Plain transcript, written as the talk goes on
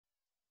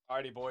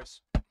Alrighty,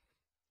 boys.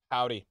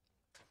 Howdy.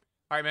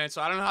 All right, man.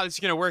 So I don't know how this is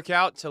going to work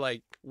out to,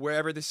 like,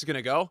 wherever this is going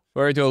to go.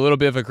 We're going to do a little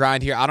bit of a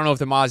grind here. I don't know if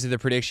the mods did the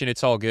prediction.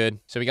 It's all good.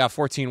 So we got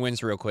 14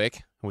 wins real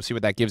quick. We'll see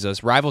what that gives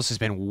us. Rivals has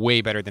been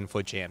way better than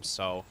Foot Champs,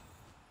 so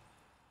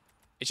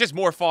it's just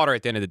more fodder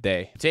at the end of the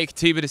day. Take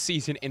team of the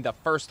season in the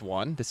first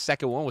one. The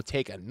second one will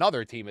take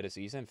another team of the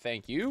season.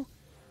 Thank you.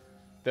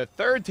 The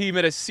third team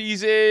of the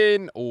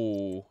season.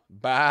 Oh,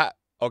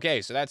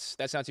 okay, so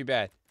that's not too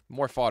bad.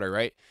 More fodder,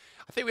 right?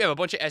 I think we have a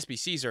bunch of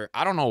SBCs, or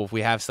I don't know if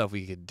we have stuff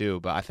we could do,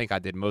 but I think I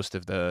did most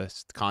of the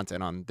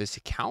content on this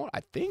account,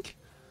 I think.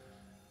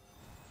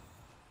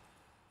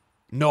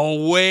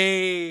 No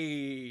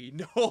way.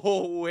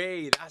 No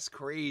way. That's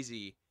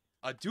crazy.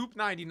 A dupe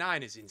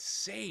 99 is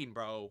insane,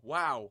 bro.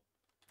 Wow.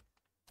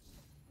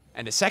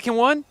 And the second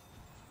one?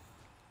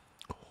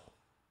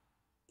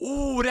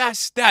 Ooh,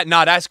 that's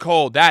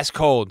cold. That's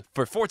cold.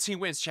 For 14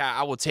 wins, chat,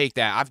 I will take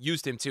that. I've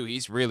used him too.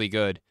 He's really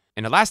good.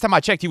 And the last time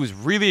I checked, he was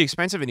really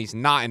expensive, and he's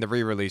not in the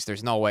re-release.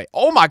 There's no way.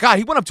 Oh, my God.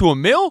 He went up to $1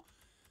 million?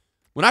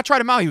 When I tried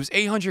him out, he was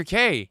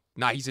 800K.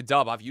 Nah, he's a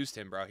dub. I've used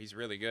him, bro. He's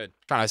really good.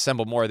 Trying to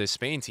assemble more of this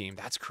Spain team.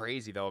 That's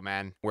crazy, though,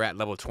 man. We're at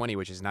level 20,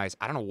 which is nice.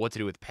 I don't know what to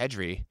do with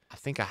Pedri. I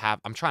think I have.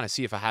 I'm trying to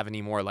see if I have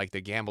any more, like,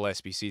 the Gamble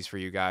SBCs for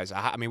you guys.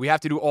 I mean, we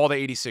have to do all the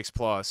 86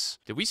 plus.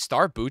 Did we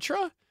start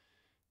Butra?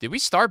 Did we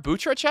start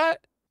Butra, chat?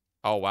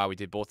 Oh, wow, we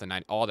did both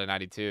all the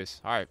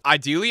 92s. All right.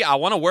 Ideally, I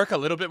want to work a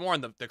little bit more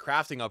on the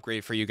crafting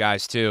upgrade for you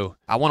guys, too.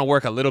 I want to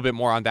work a little bit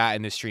more on that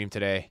in this stream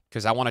today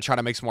because I want to try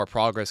to make some more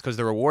progress because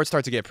the rewards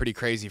start to get pretty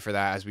crazy for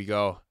that as we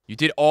go. You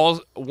did all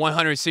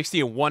 160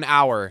 in 1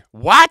 hour.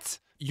 What?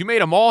 You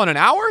made them all in an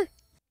hour?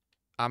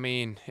 I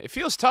mean, it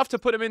feels tough to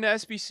put them in the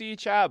SBC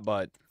chat,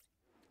 but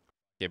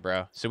yeah,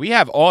 bro. So we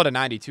have all the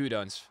 92s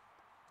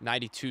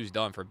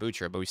done for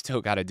Butra, but we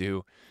still got to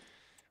do...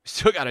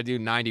 Still got to do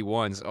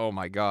 91s. Oh,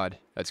 my God.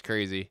 That's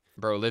crazy.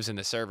 Bro lives in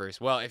the servers.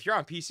 Well, if you're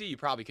on PC, you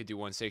probably could do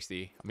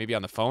 160. Maybe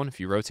on the phone if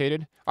you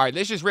rotated. All right,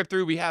 let's just rip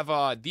through. We have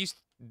these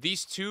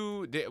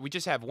two. We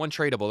just have one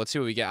tradable. Let's see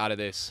what we get out of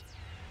this.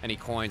 Any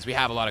coins? We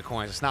have a lot of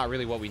coins. It's not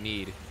really what we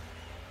need.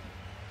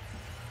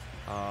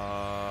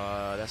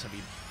 That's going to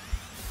be...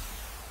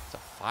 It's a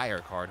fire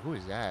card. Who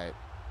is that?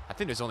 I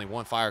think there's only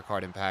one fire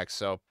card in packs,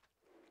 so...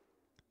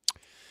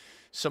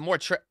 Some more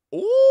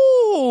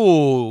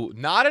Ooh,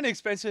 not an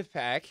expensive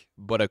pack,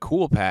 but a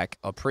cool pack,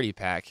 a pretty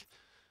pack.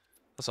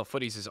 That's what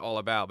Footies is all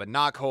about, but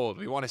not cold.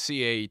 We want to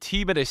see a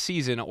team of the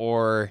season,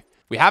 or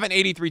we have an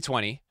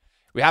 8320.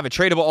 We have a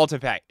tradable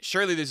ultimate pack.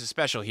 Surely there's a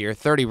special here.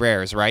 30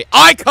 rares, right?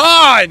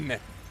 Icon!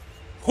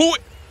 Who?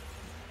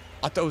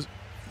 I thought it was...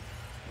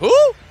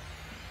 Who?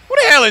 What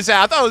the hell is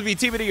that? I thought it would be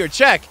team of the year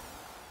check.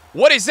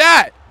 What is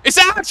that? It's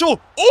actual...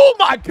 Oh,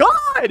 my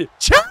God!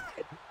 Chat!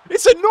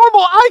 It's a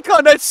normal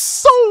icon. That's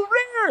so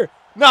rare.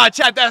 Nah,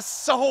 chat, that's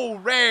so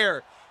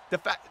rare. The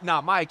fact,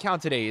 nah, my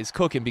account today is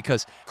cooking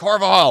because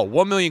Carvajal,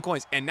 1 million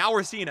coins, and now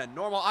we're seeing a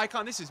normal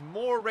icon. This is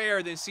more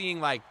rare than seeing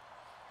like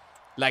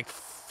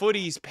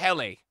Footies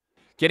Pele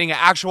getting an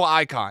actual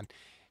icon.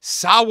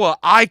 Sawa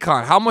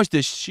icon. How much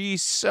does she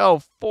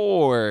sell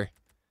for?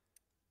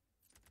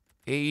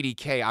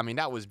 80K. I mean,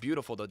 that was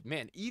beautiful.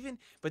 Man,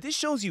 but this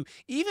shows you,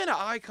 even an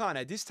icon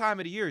at this time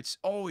of the year, it's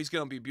always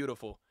gonna be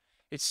beautiful.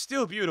 It's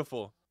still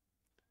beautiful.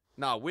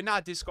 No, we're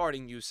not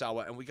discarding you,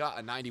 Sawa, and we got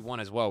a 91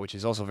 as well, which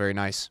is also very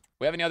nice.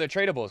 We have any other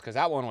tradables? Because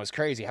that one was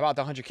crazy. How about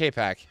the 100K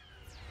pack?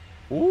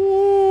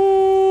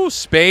 Ooh,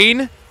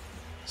 Spain.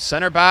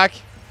 Center back.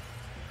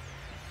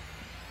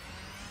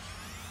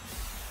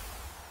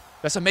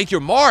 That's a make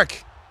your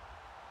mark.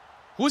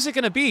 Who is it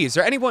going to be? Is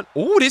there anyone?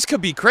 Ooh, this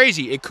could be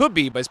crazy. It could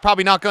be, but it's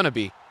probably not going to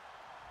be.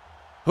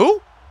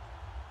 Who?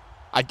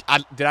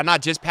 Did I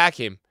not just pack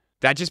him?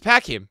 Did I just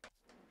pack him?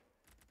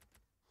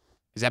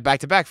 Is that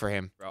back-to-back for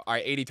him? Bro, all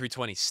right,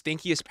 8320.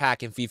 Stinkiest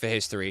pack in FIFA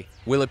history.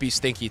 Will it be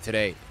stinky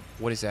today?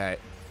 What is that?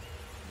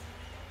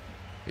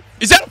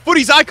 Is that a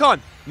Footies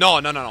icon? No.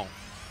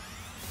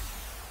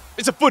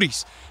 It's a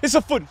Footies. It's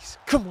a Footies.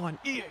 Come on,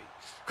 EA.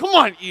 Come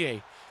on,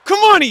 EA. Come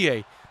on,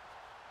 EA.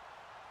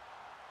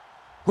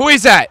 Who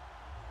is that?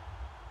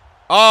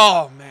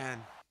 Oh,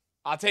 man.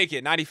 I'll take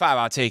it. 95,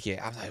 I'll take it.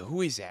 I'm like,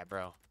 who is that,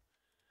 bro?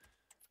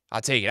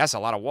 I'll take it. That's a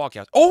lot of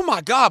walkouts. Oh, my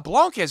God.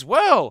 Blanc as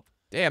well.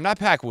 Damn, that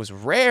pack was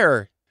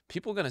rare.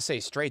 People gonna say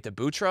straight to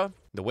Butra.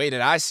 The way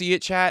that I see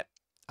it, chat,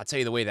 I'll tell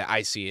you the way that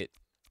I see it.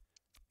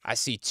 I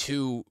see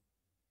two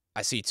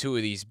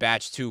of these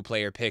batch 2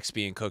 player picks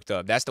being cooked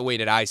up. That's the way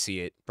that I see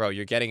it. Bro,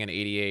 you're getting an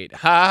 88.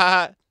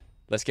 Ha!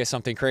 Let's get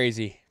something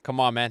crazy. Come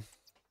on, man.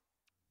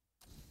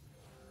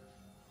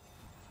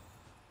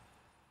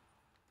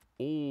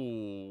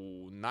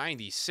 Ooh,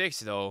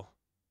 96 though.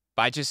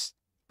 But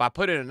I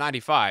put it at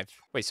 95.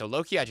 Wait, so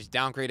low-key, I just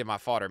downgraded my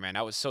fodder, man.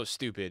 That was so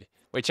stupid.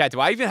 Wait, chat, do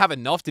I even have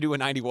enough to do a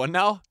 91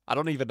 now? I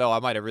don't even know. I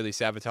might have really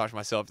sabotaged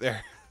myself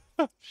there.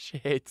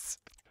 Shit.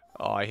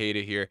 Oh, I hate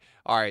it here.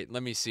 All right,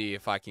 let me see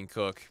if I can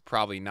cook.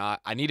 Probably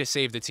not. I need to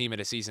save the team of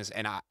the seasons,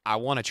 and I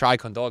want to try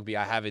Kondogbi.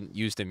 I haven't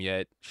used him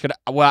yet.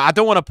 Well, I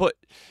don't want to put...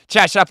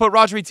 Chat, should I put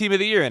Rodri team of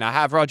the year in? I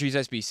have Rodri's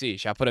SBC.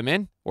 Should I put him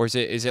in? Or is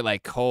it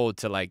like cold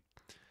to like...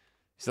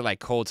 Is it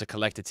like cold to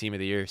collect the team of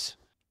the years?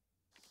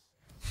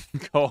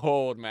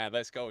 Cold, man.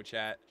 Let's go,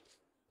 chat.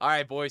 All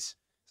right, boys.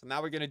 So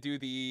now we're going to do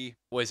the,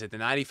 what is it, the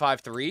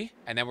 95-3?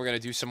 And then we're going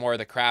to do some more of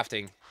the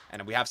crafting.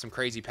 And we have some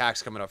crazy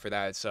packs coming up for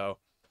that. So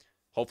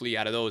hopefully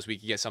out of those, we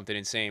can get something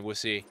insane. We'll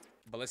see.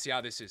 But let's see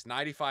how this is.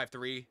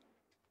 95-3.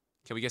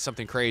 Can we get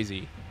something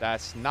crazy?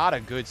 That's not a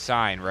good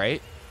sign, right?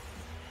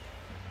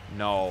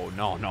 No,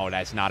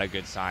 that's not a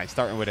good sign.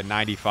 Starting with a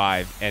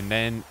 95, and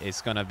then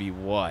it's going to be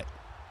what?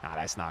 Nah,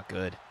 that's not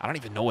good. I don't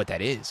even know what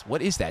that is.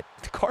 What is that?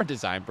 The card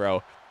design,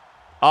 bro.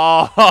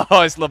 Oh,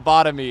 it's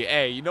lobotomy.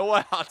 Hey, you know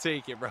what? I'll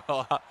take it, bro.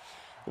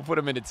 We'll put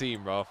him in the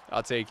team, bro.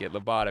 I'll take it.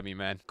 Lobotomy,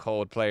 man.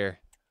 Cold player.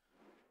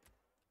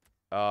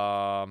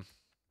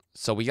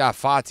 So we got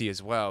FUTTIES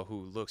as well, who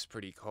looks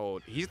pretty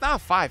cold. He's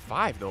not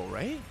 5'5", though,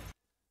 right?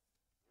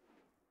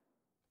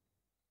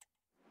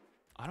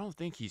 I don't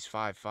think he's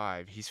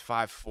 5'5". He's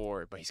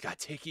 5'4", but he's got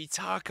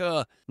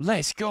tiki-taka.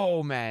 Let's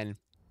go, man.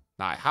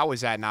 Nah, how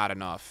is that not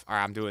enough? All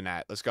right, I'm doing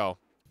that. Let's go.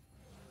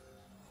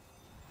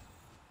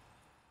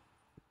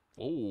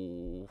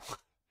 Oh,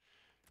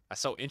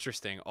 that's so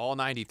interesting. All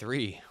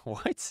 93.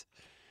 What?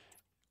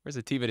 Where's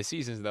the team of the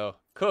seasons, though?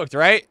 Cooked,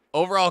 right?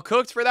 Overall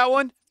cooked for that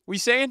one? We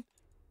saying?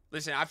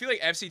 Listen, I feel like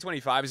FC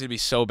 25 is going to be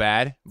so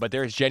bad, but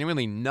there's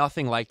genuinely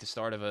nothing like the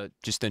start of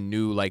just a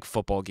new, like,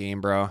 football game,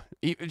 bro.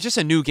 Just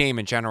a new game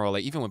in general.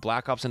 Like, even with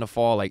Black Ops in the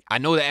fall, like, I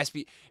know the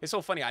SB... It's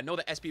so funny. I know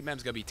the SB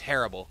mem's going to be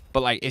terrible,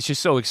 but, like, it's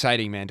just so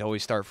exciting, man, to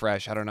always start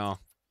fresh. I don't know.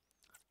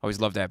 Always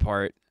love that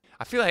part.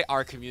 I feel like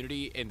our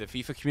community and the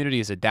FIFA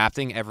community is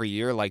adapting every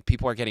year. Like,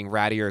 people are getting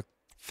rattier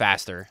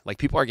faster. Like,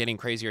 people are getting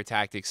crazier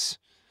tactics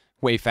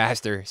way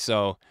faster.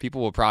 So, people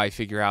will probably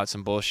figure out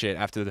some bullshit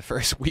after the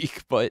first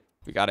week, but...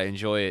 We got to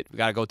enjoy it. We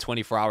got to go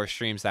 24-hour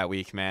streams that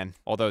week, man.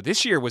 Although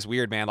this year was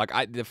weird, man. Like,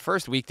 the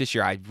first week this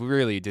year, I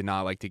really did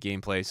not like the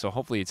gameplay. So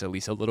hopefully it's at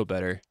least a little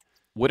better.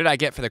 What did I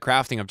get for the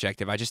crafting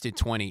objective? I just did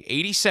 20.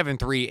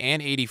 87-3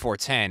 and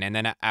 84-10. And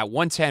then at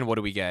 110, what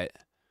do we get?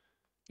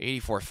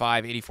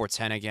 84-5,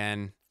 84-10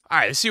 again. All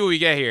right, let's see what we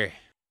get here.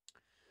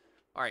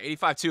 All right,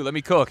 85-2. Let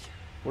me cook.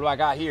 What do I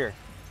got here?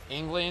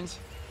 England.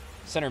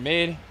 Center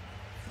mid.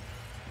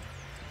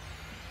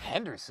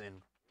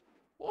 Henderson.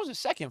 What was the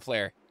second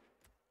flare?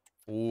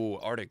 Ooh,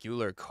 Arda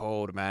Güler,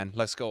 cold, man.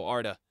 Let's go,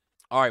 Arda.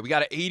 All right, we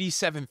got an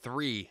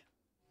 87-3.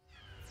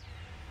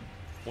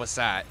 What's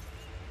that?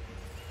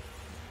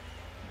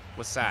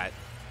 What's that?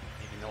 I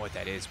don't even know what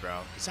that is,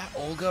 bro. Is that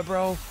Olga,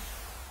 bro?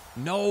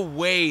 No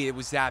way it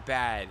was that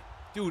bad.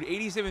 Dude,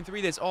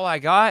 87-3, that's all I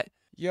got?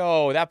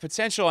 Yo, that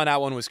potential on that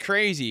one was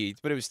crazy,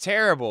 but it was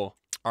terrible.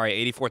 All right,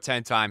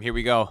 84-10 time. Here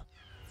we go.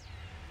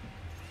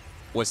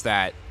 What's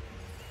that?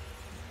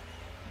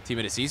 Team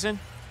of the season?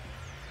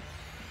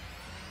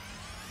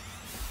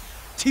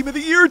 Team of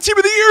the year! Team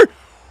of the year!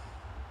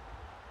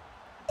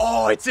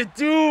 Oh, it's a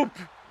dupe!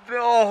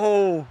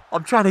 No!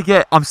 I'm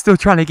still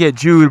trying to get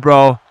Jude,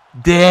 bro.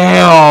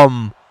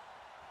 Damn!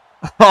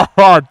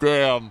 Oh,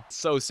 damn.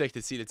 So sick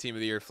to see the team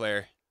of the year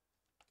flare.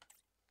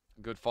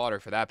 Good fodder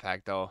for that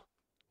pack, though.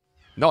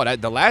 No,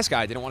 the last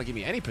guy didn't want to give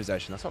me any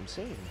possession. That's what I'm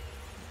saying.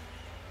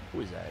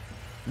 Who is that?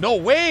 No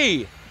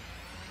way!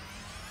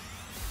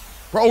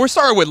 Bro, we're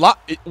starting with...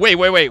 Wait.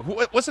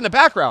 What's in the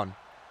background?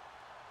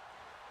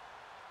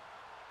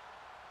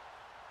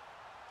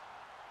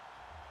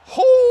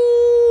 Hoo-wee!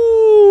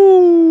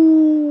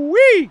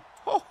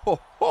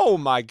 Oh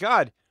my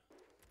God.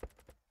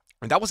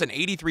 And that was an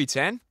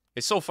 83-10?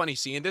 It's so funny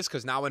seeing this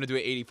because now I'm going to do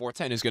an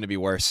 84-10 is going to be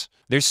worse.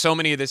 There's so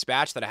many of this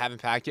batch that I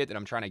haven't packed yet that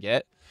I'm trying to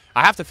get.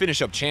 I have to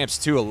finish up champs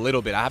too a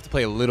little bit. I have to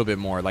play a little bit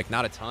more. Like,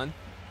 not a ton,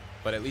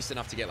 but at least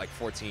enough to get like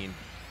 14.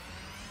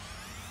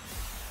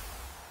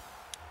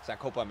 Is that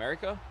Copa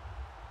America?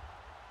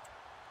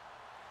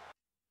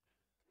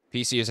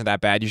 PC isn't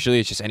that bad.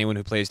 Usually it's just anyone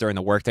who plays during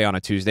the workday on a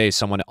Tuesday is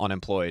someone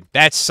unemployed.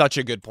 That's such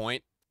a good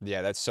point.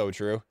 Yeah, that's so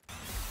true.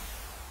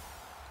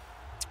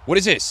 What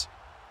is this?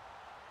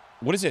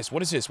 What is this?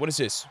 What is this? What is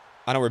this?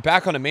 I know we're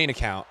back on the main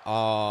account.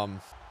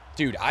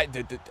 Dude, I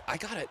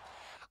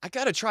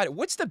gotta try it.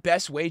 What's the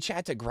best way,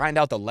 chat, to grind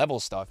out the level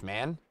stuff,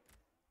 man?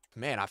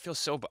 Man, I feel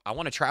so... I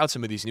want to try out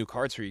some of these new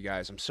cards for you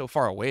guys. I'm so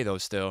far away, though,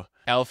 still.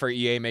 L for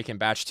EA making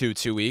batch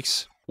 2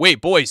 weeks. Wait,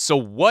 boys, so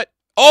what...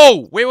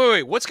 Oh,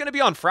 wait. What's going to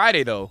be on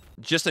Friday, though?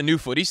 Just a new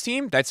footies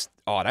team? That's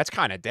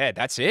kind of dead.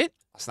 That's it?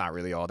 That's not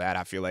really all that,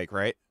 I feel like,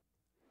 right?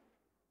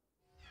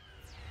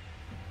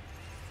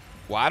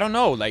 Well, I don't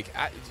know. Like,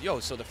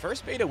 so the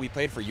first beta we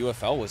played for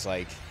UFL was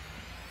like...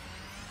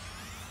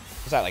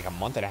 Was that like a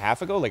month and a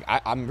half ago? Like,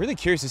 I'm really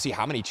curious to see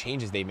how many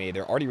changes they made.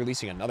 They're already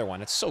releasing another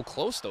one. It's so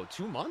close, though.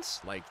 2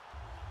 months? Like,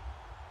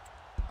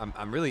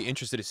 I'm really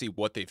interested to see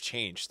what they've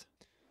changed.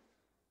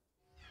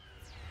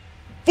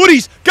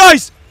 Footies!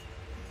 Guys!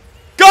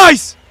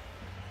 Guys!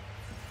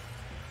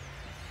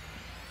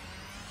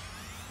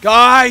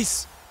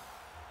 Guys!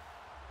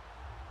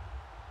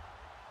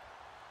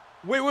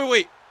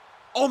 Wait.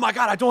 Oh my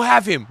God, I don't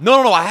have him.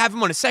 No. I have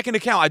him on a second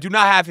account. I do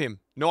not have him.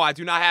 No, I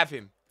do not have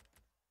him.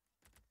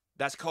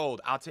 That's cold.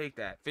 I'll take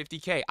that.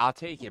 50K. I'll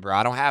take it, bro.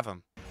 I don't have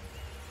him.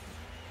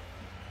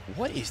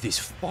 What is this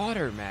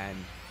fodder, man?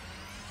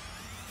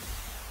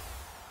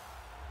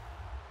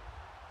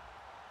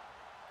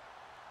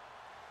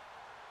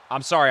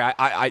 I'm sorry.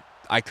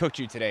 I cooked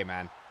you today,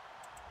 man.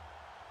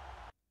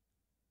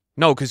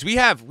 No, because we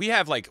have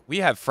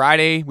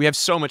Friday. We have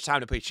so much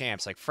time to play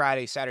champs. Like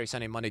Friday, Saturday,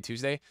 Sunday, Monday,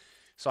 Tuesday.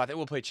 So I think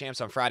we'll play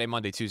champs on Friday,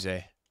 Monday,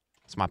 Tuesday.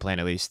 That's my plan,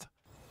 at least.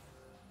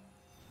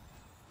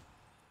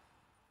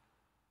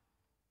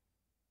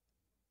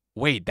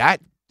 Wait,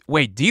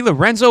 Di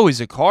Lorenzo is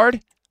a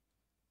card?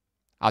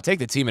 I'll take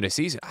the team of the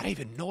season. I didn't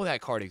even know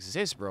that card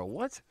exists, bro.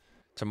 What?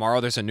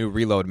 Tomorrow there's a new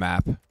reload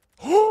map.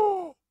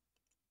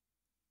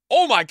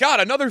 Oh my god,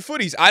 another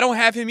footies. I don't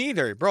have him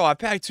either. Bro, I've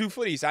packed 2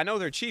 footies. I know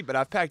they're cheap, but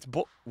I've packed...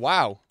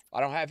 Wow.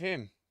 I don't have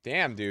him.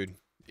 Damn, dude.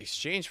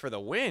 Exchange for the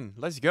win.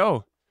 Let's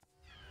go.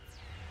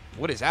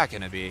 What is that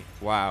going to be?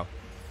 Wow.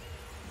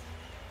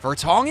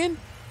 Vertonghen?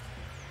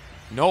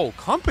 No,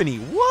 company.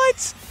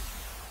 What?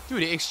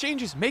 Dude,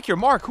 exchanges make your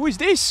mark. Who is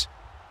this?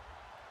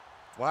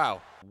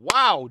 Wow.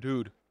 Wow,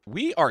 dude.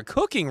 We are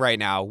cooking right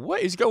now.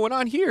 What is going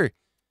on here?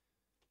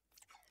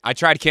 I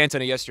tried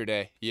Cantona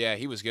yesterday. Yeah,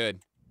 he was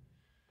good.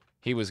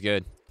 He was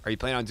good. Are you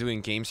planning on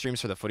doing game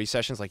streams for the footy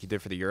sessions like you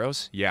did for the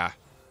Euros? Yeah.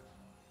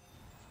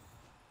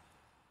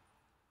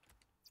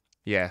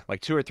 Yeah,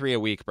 like 2 or 3 a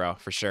week, bro,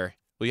 for sure.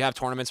 Will you have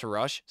tournaments for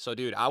Rush? So,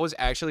 dude, I was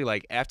actually,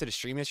 like, after the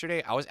stream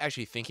yesterday, I was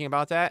actually thinking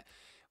about that.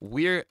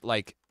 We're,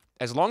 like,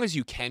 as long as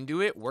you can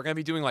do it, we're going to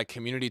be doing, like,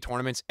 community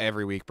tournaments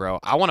every week, bro.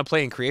 I want to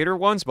play in creator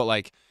ones, but,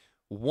 like,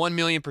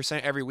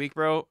 1,000,000% every week,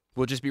 bro.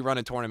 We'll just be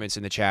running tournaments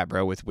in the chat,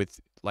 bro, with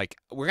like,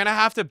 we're going to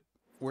have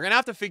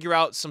to figure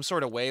out some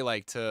sort of way,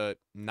 like, to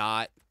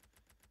not,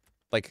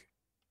 like,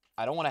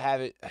 I don't want to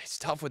have it. It's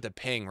tough with the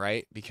ping,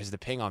 right? Because the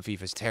ping on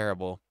FIFA is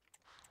terrible.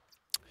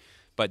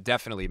 But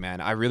definitely,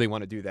 man, I really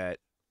want to do that.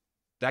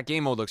 That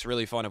game mode looks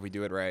really fun if we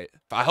do it right.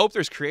 I hope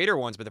there's creator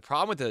ones, but the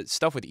problem with the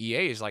stuff with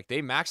EA is, like,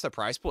 they max the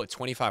price pool at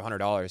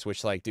 $2,500,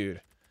 which, like,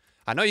 dude,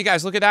 I know you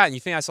guys look at that and you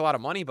think that's a lot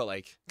of money, but,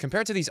 like,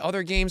 compared to these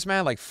other games,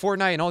 man, like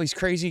Fortnite and all these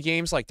crazy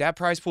games, like, that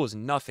price pool is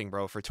nothing,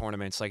 bro, for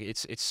tournaments. Like,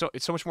 it's so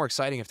much more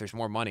exciting if there's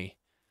more money.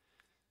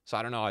 So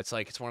I don't know. It's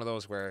like, it's one of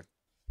those where...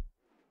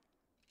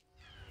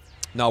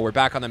 No, we're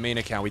back on the main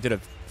account. We did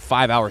a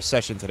 5-hour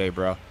session today,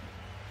 bro.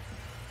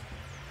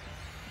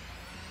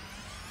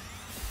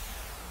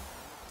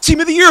 Team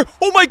of the year!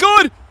 Oh my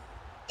god!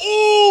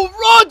 Oh,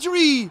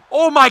 Rodri!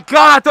 Oh my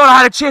god, I thought I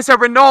had a chance at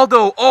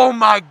Ronaldo. Oh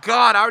my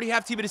god, I already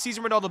have team of the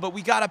season Ronaldo, but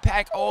we gotta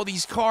pack all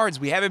these cards.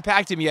 We haven't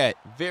packed him yet.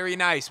 Very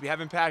nice. We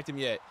haven't packed him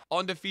yet.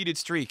 Undefeated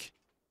streak.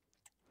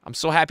 I'm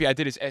so happy I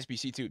did his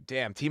SBC too.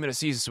 Damn, team of the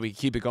season so we can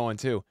keep it going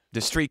too.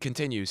 The streak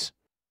continues.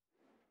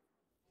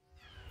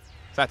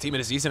 Is that team of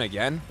the season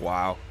again?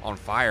 Wow. On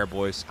fire,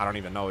 boys. I don't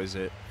even know, is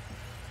it?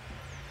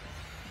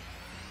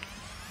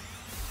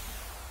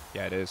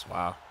 Yeah, it is.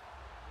 Wow.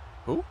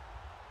 Who?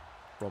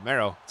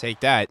 Romero. Take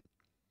that.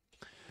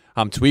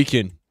 I'm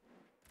tweaking.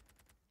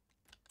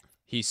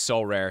 He's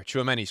so rare.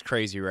 Chouameni's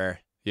crazy rare.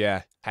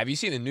 Yeah. Have you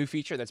seen the new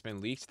feature that's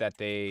been leaked that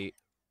the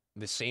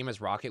same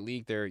as Rocket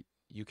League,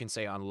 you can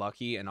say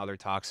unlucky and other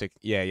toxic.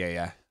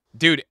 Yeah.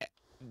 Dude,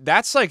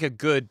 that's like a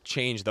good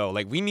change though.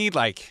 Like we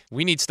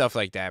need stuff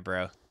like that,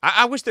 bro.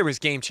 I wish there was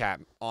game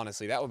chat,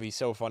 honestly. That would be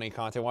so funny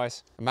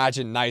content-wise.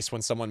 Imagine nice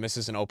when someone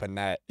misses an open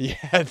net.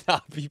 Yeah,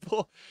 nah,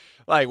 people,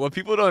 like, what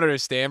people don't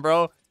understand,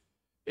 bro,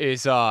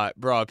 is,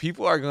 bro,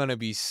 people are going to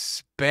be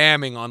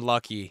spamming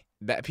unlucky.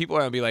 That people are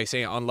going to be, like,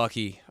 saying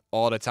unlucky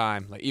all the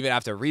time. Like, even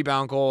after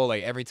rebound goal,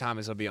 like, every time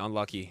it's going to be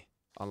unlucky.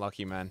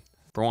 Unlucky, man.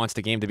 Bro wants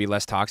the game to be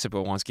less toxic,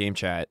 but wants game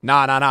chat.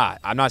 Nah.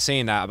 I'm not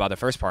saying that about the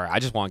first part. I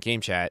just want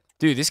game chat.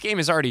 Dude, this game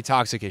is already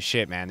toxic as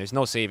shit, man. There's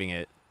no saving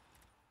it.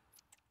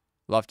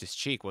 Loftus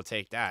Cheek, we'll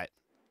take that.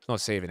 There's no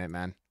saving it,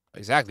 man.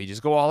 Exactly,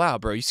 just go all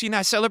out, bro. You seen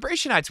that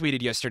celebration I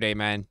tweeted yesterday,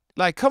 man?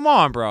 Like, come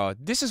on, bro.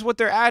 This is what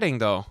they're adding,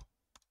 though.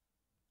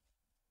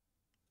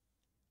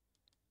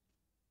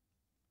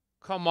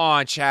 Come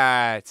on,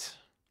 chat.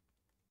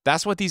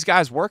 That's what these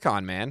guys work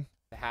on, man.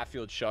 The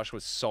Hatfield shush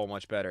was so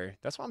much better.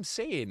 That's what I'm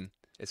saying.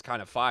 It's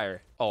kind of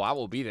fire. Oh, I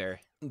will be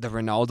there. The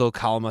Ronaldo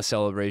Calma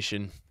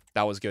celebration.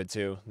 That was good,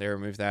 too. They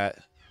removed that.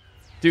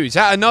 Dude, is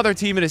that another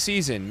team of the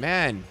season?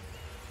 Man.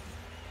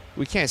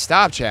 We can't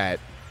stop,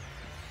 chat.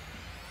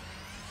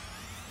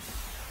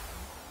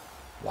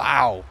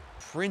 Wow.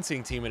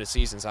 Printing team of the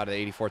seasons out of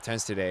the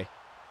 8410s today.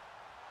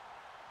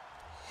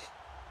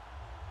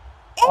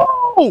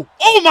 Oh!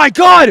 Oh my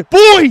god!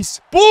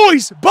 Boys!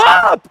 Boys!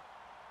 Bob!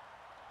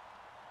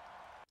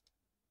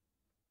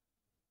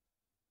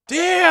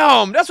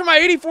 Damn! That's for my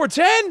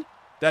 8410?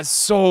 That's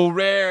so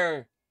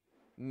rare.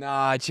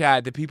 Nah,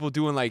 chat. The people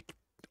doing like...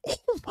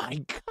 Oh my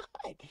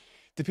god.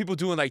 The people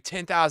doing like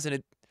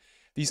 10,000...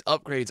 These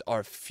upgrades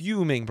are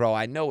fuming, bro.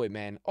 I know it,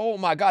 man. Oh,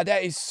 my God.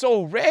 That is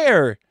so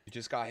rare. You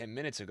just got him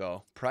minutes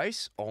ago.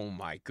 Price? Oh,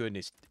 my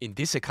goodness. In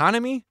this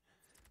economy?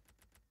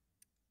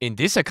 In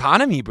this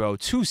economy, bro.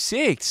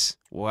 2.6.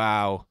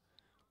 Wow.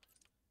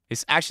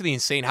 It's actually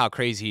insane how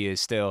crazy he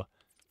is still.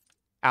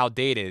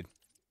 Outdated.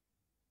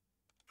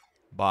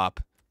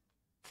 Bop.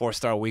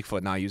 4-star weak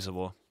foot, not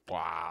usable.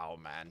 Wow,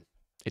 man.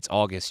 It's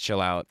August.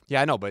 Chill out.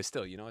 Yeah, I know, but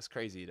still, you know, it's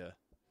crazy to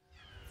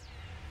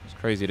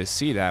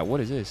see that. What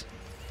is this?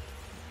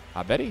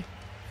 I bet he.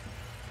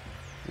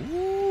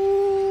 Ooh.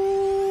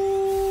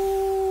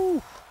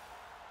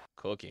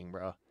 Cooking,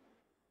 bro.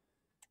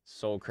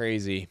 So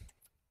crazy.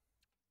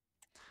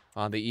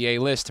 On the EA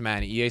list,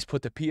 man. EA's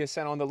put the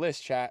PSN on the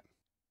list, chat.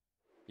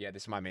 Yeah,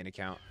 this is my main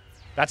account.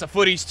 That's a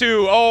Footies,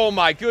 too. Oh,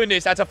 my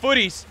goodness. That's a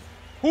Footies.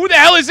 Who the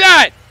hell is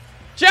that?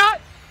 Chat?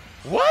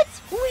 What?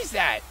 Who is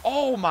that?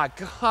 Oh, my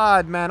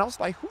God, man. I was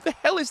like, who the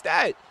hell is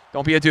that?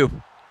 Don't be a dupe.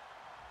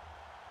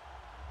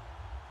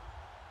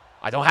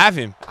 I don't have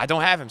him. I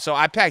don't have him. So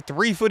I packed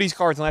 3 Footies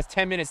cards in the last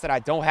 10 minutes that I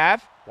don't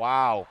have.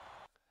 Wow.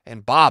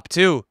 And Bob,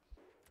 too.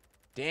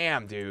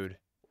 Damn, dude.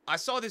 I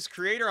saw this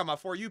creator on my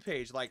For You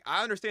page. Like,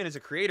 I understand as a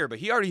creator, but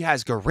he already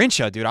has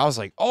Garincha, dude. I was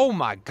like, oh,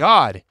 my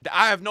God.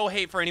 I have no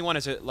hate for anyone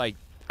as a, like,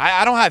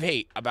 I don't have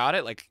hate about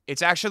it. Like,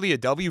 it's actually a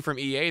W from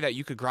EA that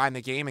you could grind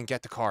the game and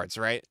get the cards,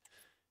 right?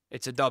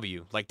 It's a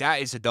W. Like,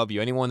 that is a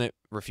W. Anyone that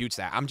refutes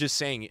that. I'm just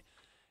saying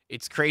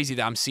it's crazy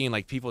that I'm seeing,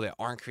 like, people that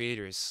aren't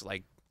creators,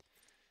 like,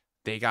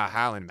 they got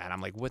Haaland, man.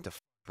 I'm like, what the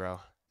f, bro?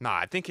 Nah,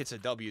 I think it's a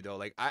W, though.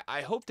 Like,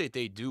 I hope that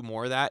they do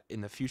more of that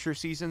in the future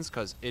seasons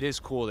because it is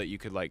cool that you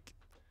could, like,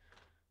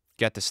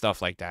 get the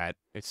stuff like that.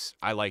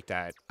 I like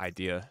that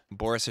idea.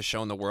 Boris has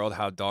shown the world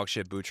how dog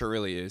shit Butcher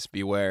really is.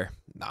 Beware.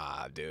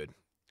 Nah, dude.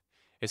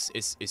 It's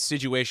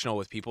situational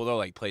with people, though,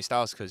 like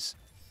playstyles, because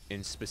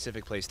in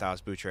specific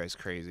playstyles, Butcher is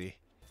crazy.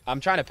 I'm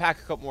trying to pack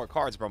a couple more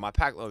cards, bro. My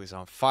pack log is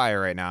on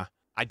fire right now.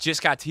 I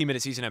just got Team of the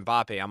Season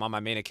Mbappe. I'm on my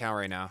main account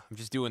right now. I'm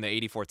just doing the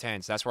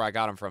 8410s. That's where I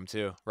got them from,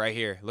 too. Right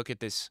here. Look at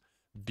this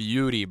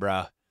beauty,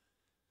 bro.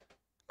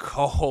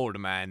 Cold,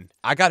 man.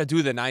 I got to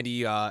do the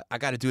 90. I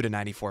got to do the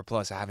 94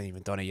 plus. I haven't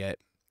even done it yet.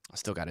 I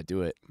still got to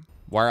do it.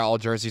 Why are all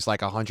jerseys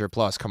like 100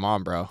 plus? Come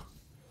on, bro.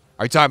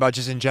 Are you talking about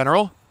just in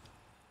general?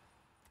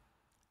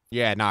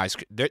 Yeah, nice.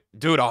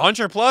 Dude,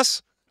 100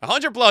 plus?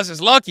 100 plus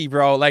is lucky,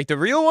 bro. Like, the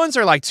real ones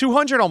are like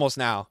 200 almost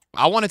now.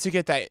 I wanted to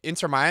get that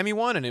Inter Miami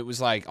one, and it was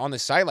like on the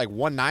site like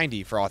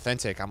 190 for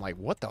authentic. I'm like,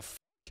 what the f?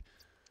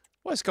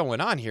 What's going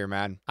on here,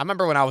 man? I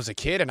remember when I was a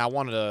kid and I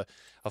wanted a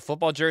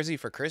football jersey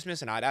for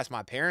Christmas, and I'd ask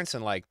my parents,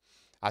 and like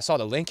I saw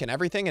the link and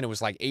everything, and it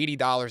was like $80,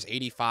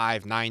 $85,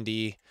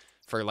 $90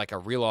 for like a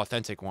real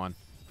authentic one.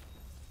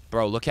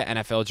 Bro, look at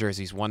NFL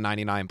jerseys,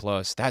 $199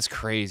 plus. That's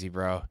crazy,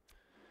 bro.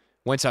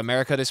 Went to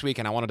America this week,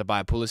 and I wanted to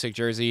buy a Pulisic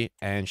jersey,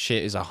 and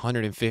shit is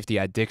 $150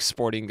 at Dick's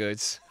Sporting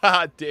Goods.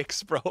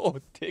 Dick's, bro.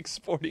 Dick's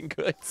Sporting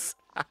Goods.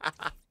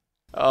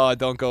 Oh,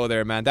 don't go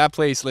there, man. That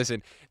place,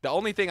 listen, the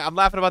only thing, I'm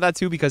laughing about that,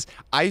 too, because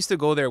I used to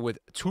go there with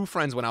 2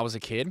 friends when I was a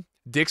kid,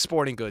 Dick's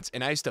Sporting Goods,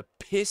 and I used to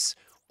piss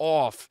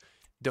off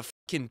the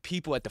fucking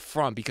people at the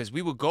front because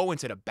we would go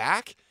into the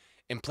back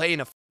and play in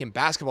a fucking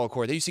basketball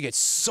court. They used to get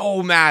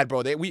so mad,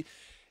 bro.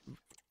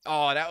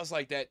 Oh, that was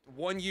like that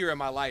 1 year in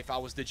my life I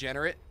was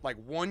degenerate. Like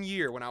 1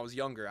 year when I was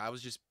younger, I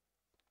was just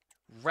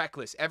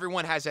reckless.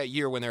 Everyone has that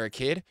year when they're a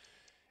kid,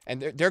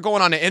 and they're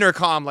going on the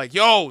intercom like,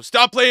 yo,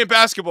 stop playing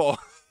basketball.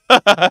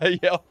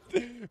 Yo,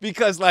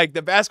 because like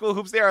the basketball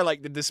hoops there are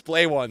like the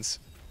display ones.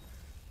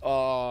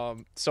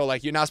 So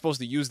like you're not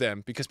supposed to use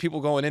them because people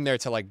going in there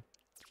to like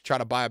try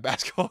to buy a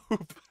basketball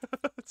hoop.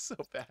 It's so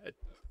bad.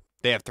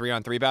 They have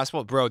 3-on-3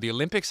 basketball. Bro, the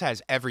Olympics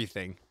has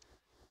everything.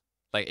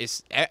 Like,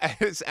 it's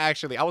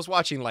actually, I was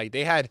watching, like,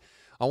 they had,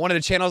 on one of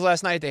the channels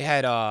last night, they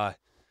had,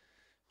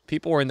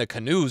 people were in the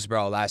canoes,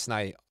 bro, last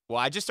night. Well,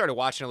 I just started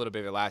watching a little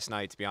bit of it last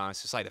night, to be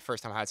honest. It's like the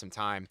first time I had some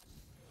time.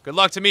 Good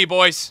luck to me,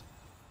 boys.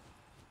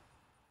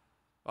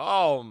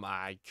 Oh,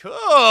 my,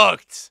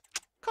 cooked.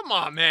 Come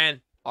on,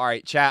 man. All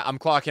right, chat, I'm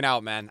clocking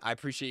out, man. I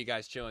appreciate you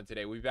guys chilling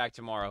today. We'll be back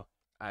tomorrow.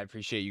 I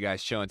appreciate you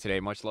guys chilling today.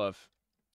 Much love.